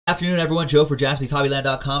Afternoon, everyone. Joe for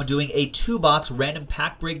JaspysHobbyland.com doing a 2-box random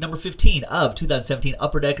pack break number 15 of 2017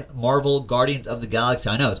 Upper Deck Marvel Guardians of the Galaxy.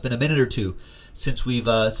 I know it's been a minute or two since we've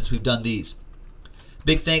done these.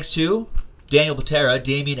 Big thanks to Daniel Patera,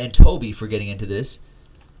 Damian, and Toby for getting into this.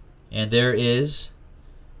 And there is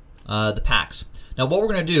the packs. Now, what we're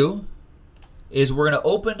going to do is we're going to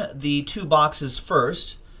open the 2 boxes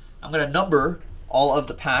first. I'm going to number all of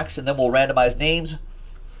the packs, and then we'll randomize names,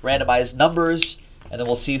 randomize numbers, and then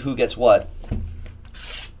we'll see who gets what.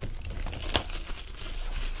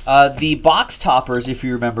 The box toppers, if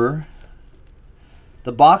you remember,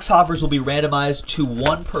 the box toppers will be randomized to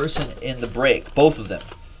one person in the break, both of them.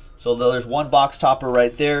 So there's one box topper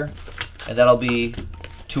right there, and that'll be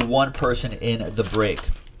to one person in the break.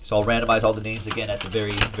 So I'll randomize all the names again at the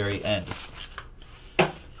very, very end.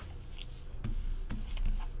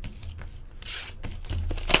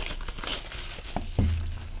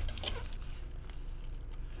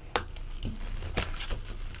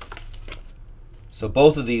 So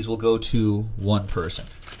both of these will go to one person.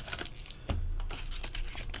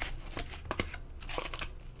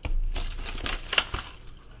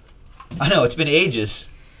 I know, it's been ages.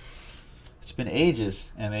 It's been ages,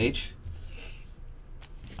 MH.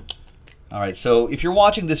 All right, so if you're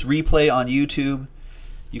watching this replay on YouTube,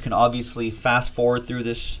 you can obviously fast forward through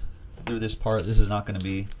this part. This is not going to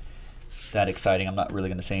be that exciting. I'm not really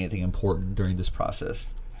going to say anything important during this process.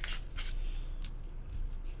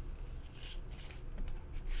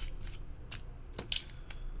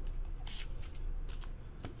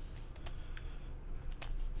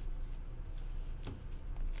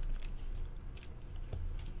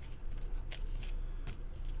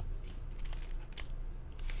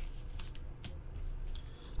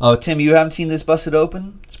 Oh, Tim, you haven't seen this busted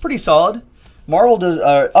open? It's pretty solid. Marvel does,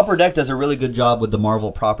 Upper Deck does a really good job with the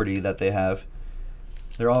Marvel property that they have.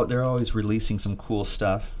 They're always releasing some cool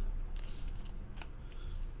stuff.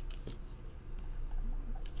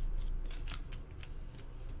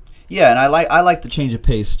 Yeah, and I like the change of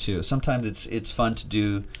pace too. Sometimes it's fun to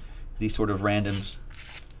do these sort of random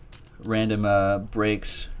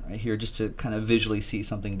breaks right here, just to kind of visually see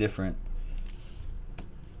something different.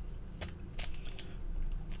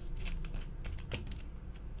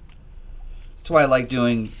 That's why I like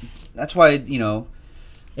doing. That's why, you know,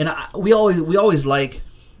 and we always like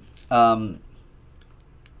pop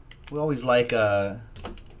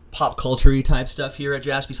culture-y type stuff here at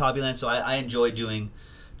Jaspys Hobbyland. So I enjoy doing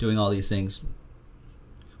all these things.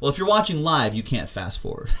 Well, if you're watching live, you can't fast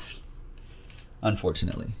forward.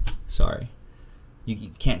 Unfortunately, sorry,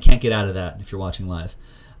 you can't get out of that if you're watching live.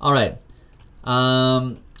 All right,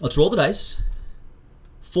 let's roll the dice.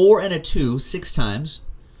 4 and a 2, 6 times.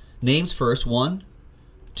 Names first. 1,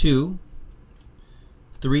 2,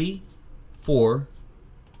 3, 4,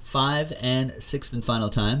 5, and 6th and final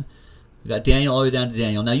time. We got Daniel all the way down to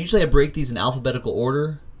Daniel. Now, usually I break these in alphabetical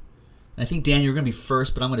order. And I think, Daniel, you're going to be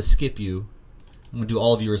first, but I'm going to skip you. I'm going to do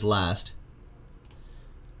all of yours last.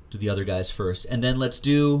 Do the other guys first. And then let's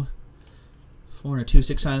do 4 and a 2,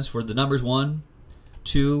 6 times for the numbers. 1,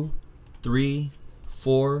 2, 3,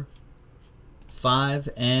 4, 5,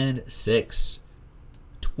 and 6.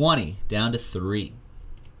 20 down to 3.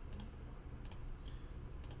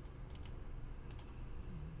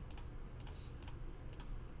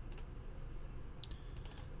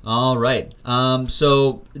 All right.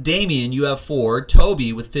 So Damian, you have 4.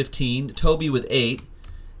 Toby with 15. Toby with 8.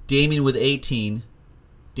 Damian with 18.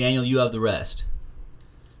 Daniel, you have the rest.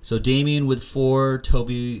 So Damian with 4.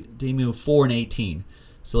 Damian with 4 and 18.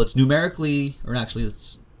 So let's numerically, or actually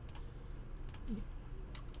let's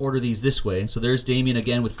order these this way. So there's Damian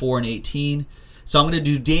again with 4 and 18. So I'm going to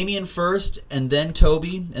do Damian first, and then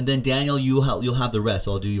Toby, and then Daniel, you'll have the rest.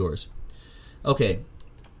 So I'll do yours. Okay.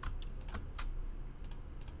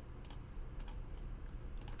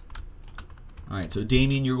 All right. So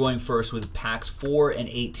Damian, you're going first with packs 4 and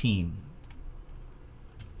 18.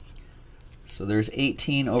 So there's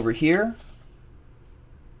 18 over here,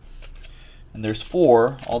 and there's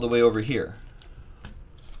 4 all the way over here.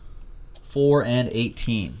 4 and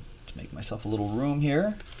 18. To make myself a little room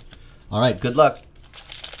here. All right, good luck.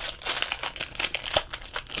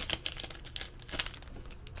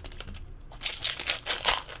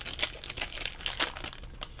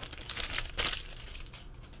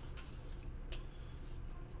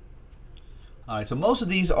 All right, so most of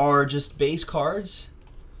these are just base cards.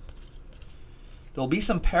 There'll be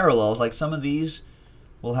some parallels, like some of these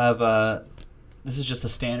will have, this is just a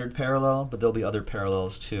standard parallel, but there'll be other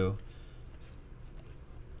parallels too.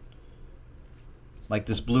 Like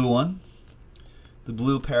this blue one. The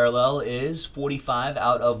blue parallel is 45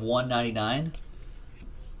 out of 199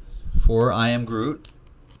 for I Am Groot.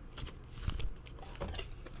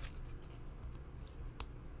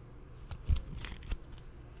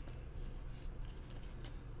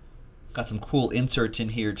 Got some cool inserts in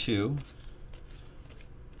here too.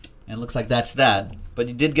 And it looks like that's that. But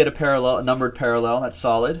you did get a parallel, a numbered parallel. That's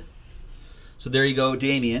solid. So there you go,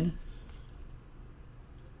 Damien.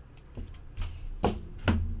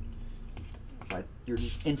 Write your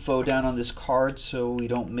info down on this card so we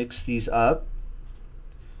don't mix these up.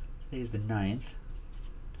 Today's the 9th.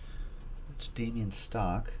 That's Damien's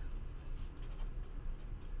stock.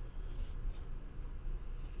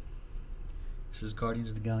 This is Guardians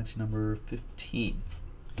of the Galaxy number 15.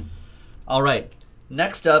 All right.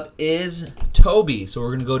 Next up is Toby. So we're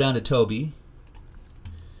going to go down to Toby,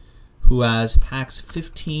 who has packs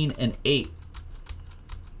 15 and 8.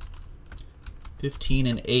 15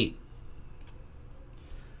 and 8.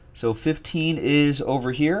 So 15 is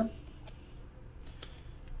over here,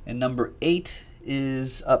 and number 8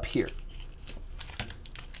 is up here.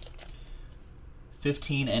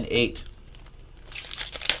 15 and 8.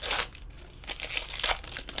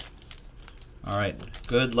 All right,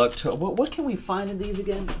 good luck. What can we find in these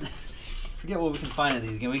again? Forget what we can find in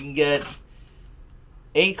these again. We can get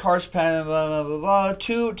 8 cards, blah, blah, blah, blah,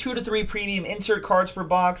 2 to 3 premium insert cards per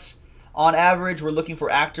box. On average, we're looking for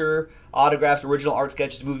actor, autographs, original art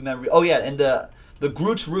sketches, movie memory. Oh yeah, and the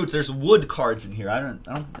Groot's Roots. There's wood cards in here. I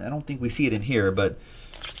don't think we see it in here, but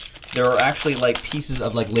there are actually like pieces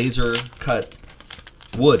of like laser cut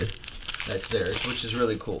wood that's there, which is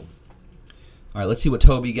really cool. All right, let's see what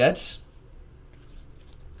Toby gets.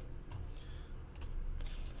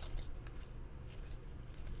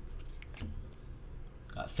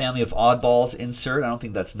 Family of Oddballs insert. I don't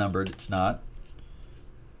think that's numbered. It's not.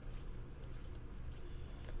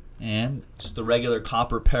 And just the regular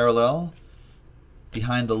copper parallel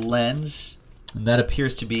behind the lens. And that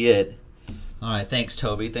appears to be it. All right, thanks,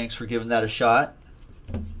 Toby. Thanks for giving that a shot.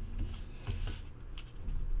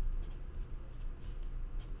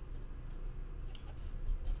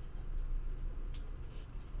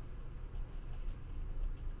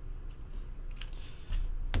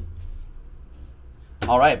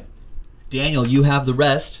 All right, Daniel, you have the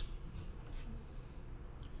rest.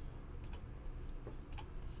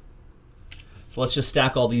 So let's just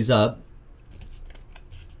stack all these up.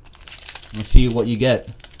 Let's see what you get.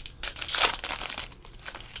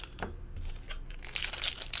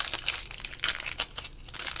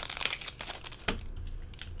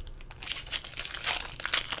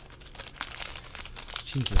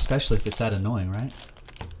 Jeez, especially if it's that annoying, right?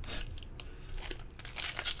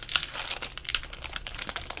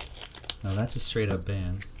 No, that's a straight up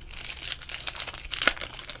ban.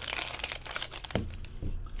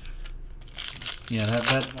 Yeah,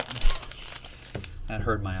 that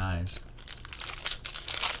hurt my eyes.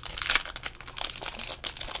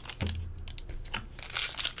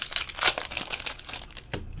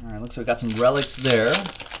 All right, looks like we got some relics there.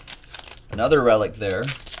 Another relic there.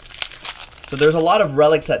 So there's a lot of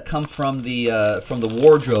relics that come from the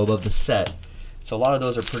wardrobe of the set. So a lot of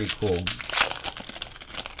those are pretty cool.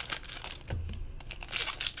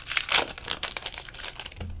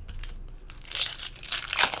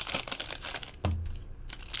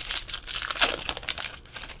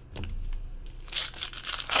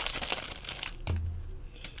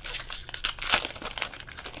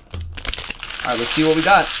 All right, let's see what we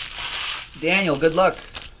got. Daniel, good luck.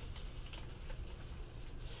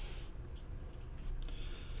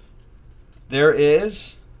 There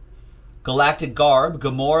is Galactic Garb,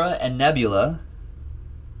 Gamora, and Nebula.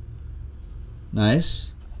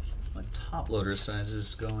 Nice. My top loader size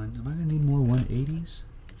is going. Am I going to need more 180s?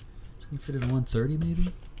 It's going to fit in 130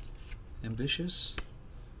 maybe? Ambitious.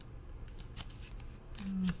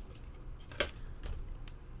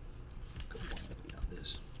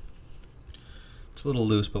 It's a little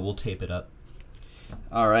loose, but we'll tape it up.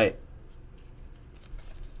 All right.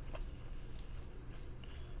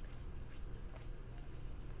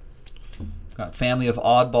 Got Family of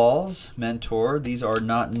Oddballs, Mentor. These are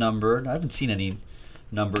not numbered. I haven't seen any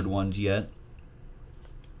numbered ones yet.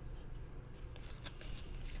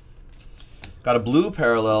 Got a blue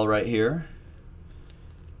parallel right here.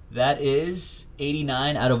 That is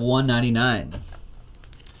 89 out of 199.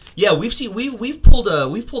 Yeah, we've pulled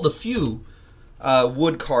a few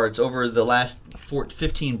wood cards over the last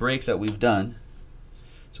 15 breaks that we've done.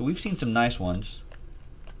 So we've seen some nice ones.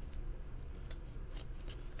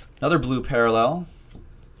 Another blue parallel.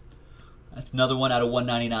 That's another one out of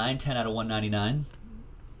 199, 10 out of 199.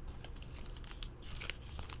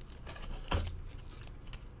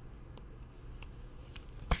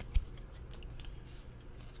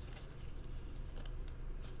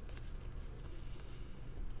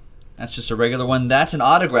 That's just a regular one. That's an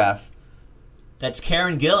autograph. That's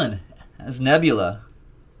Karen Gillan as Nebula.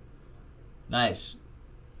 Nice.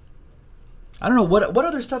 I don't know what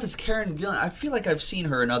other stuff is Karen Gillan. I feel like I've seen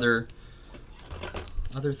her in other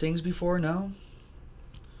things before. No,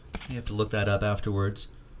 you have to look that up afterwards.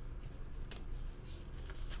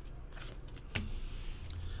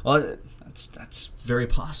 Well, that's very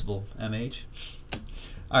possible. MH.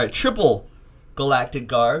 All right, triple Galactic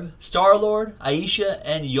Garb: Star-Lord, Aisha,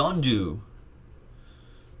 and Yondu.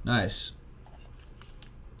 Nice.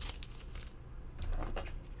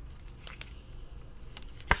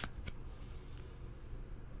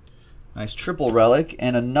 Nice triple relic,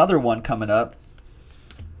 and another one coming up.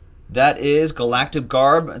 That is Galactic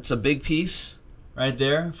Garb. It's a big piece right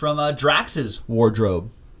there from Drax's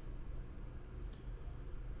wardrobe.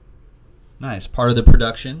 Nice, part of the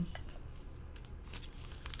production,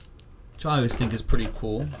 which I always think is pretty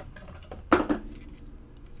cool.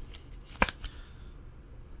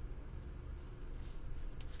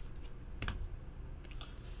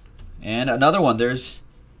 And another one, there's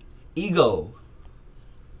Ego.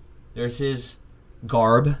 There's his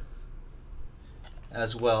garb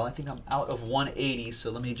as well. I think I'm out of 180,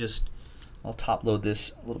 so let me just, I'll top load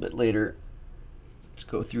this a little bit later. Let's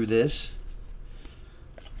go through this.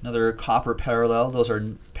 Another copper parallel. Those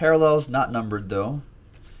are parallels, not numbered though.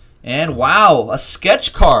 And wow, a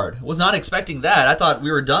sketch card. Was not expecting that. I thought we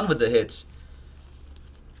were done with the hits.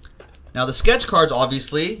 Now the sketch cards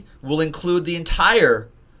obviously will include the entire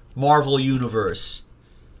Marvel universe.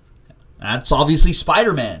 That's obviously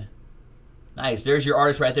Spider-Man. Nice. There's your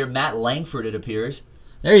artist right there, Matt Langford, it appears.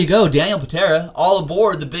 There you go, Daniel Patera, all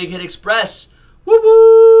aboard the Big Hit Express. Whoop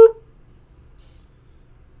whoop.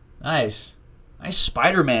 Nice. Nice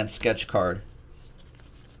Spider-Man sketch card.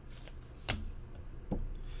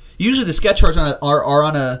 Usually the sketch cards are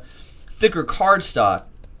on a thicker card stock.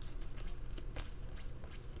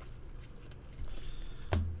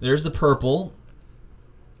 There's the purple.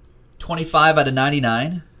 25 out of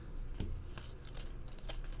 99.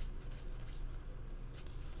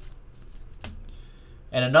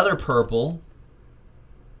 And another purple,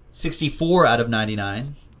 64 out of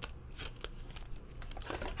 99.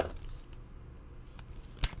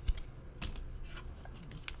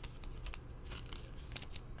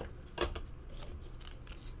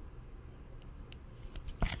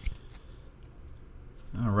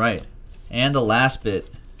 All right, and the last bit.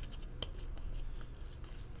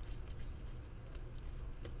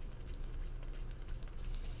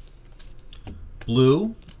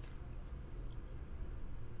 Blue.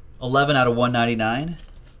 11 out of 199.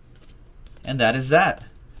 And that is that.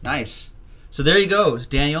 Nice. So there you go,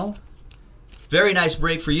 Daniel. Very nice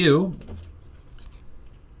break for you.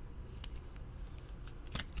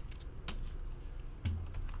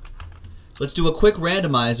 Let's do a quick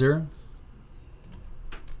randomizer.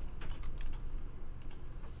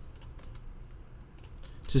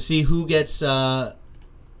 To see who gets those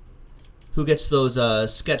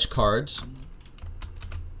sketch cards.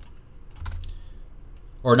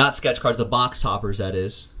 Or not sketch cards, the box toppers, that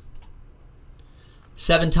is.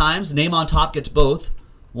 7 times. Name on top gets both.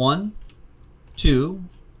 1, 2,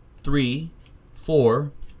 3,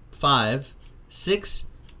 4, 5, 6,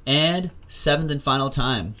 and 7th and final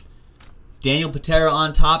time. Daniel Patera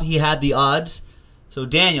on top. He had the odds. So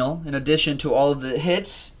Daniel, in addition to all of the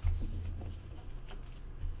hits,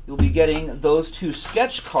 you'll be getting those 2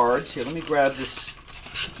 sketch cards. Here, let me grab this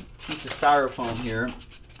piece of styrofoam here.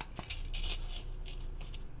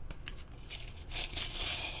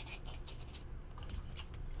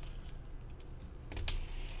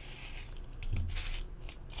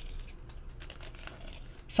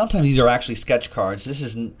 Sometimes these are actually sketch cards. This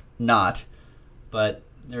is not, but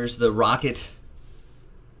there's the Rocket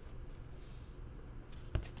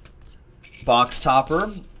box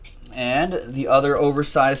topper and the other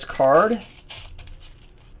oversized card.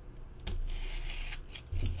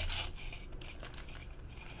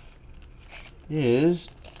 Is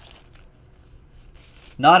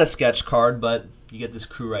not a sketch card, but you get this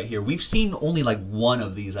crew right here. We've seen only like one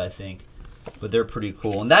of these, I think, but they're pretty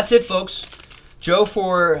cool. And that's it, folks. Joe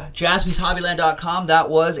for JaspysHobbyland.com. That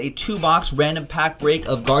was a 2-box random pack break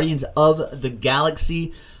of Guardians of the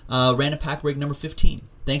Galaxy. Random pack break number 15.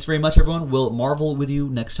 Thanks very much, everyone. We'll marvel with you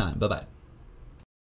next time. Bye-bye.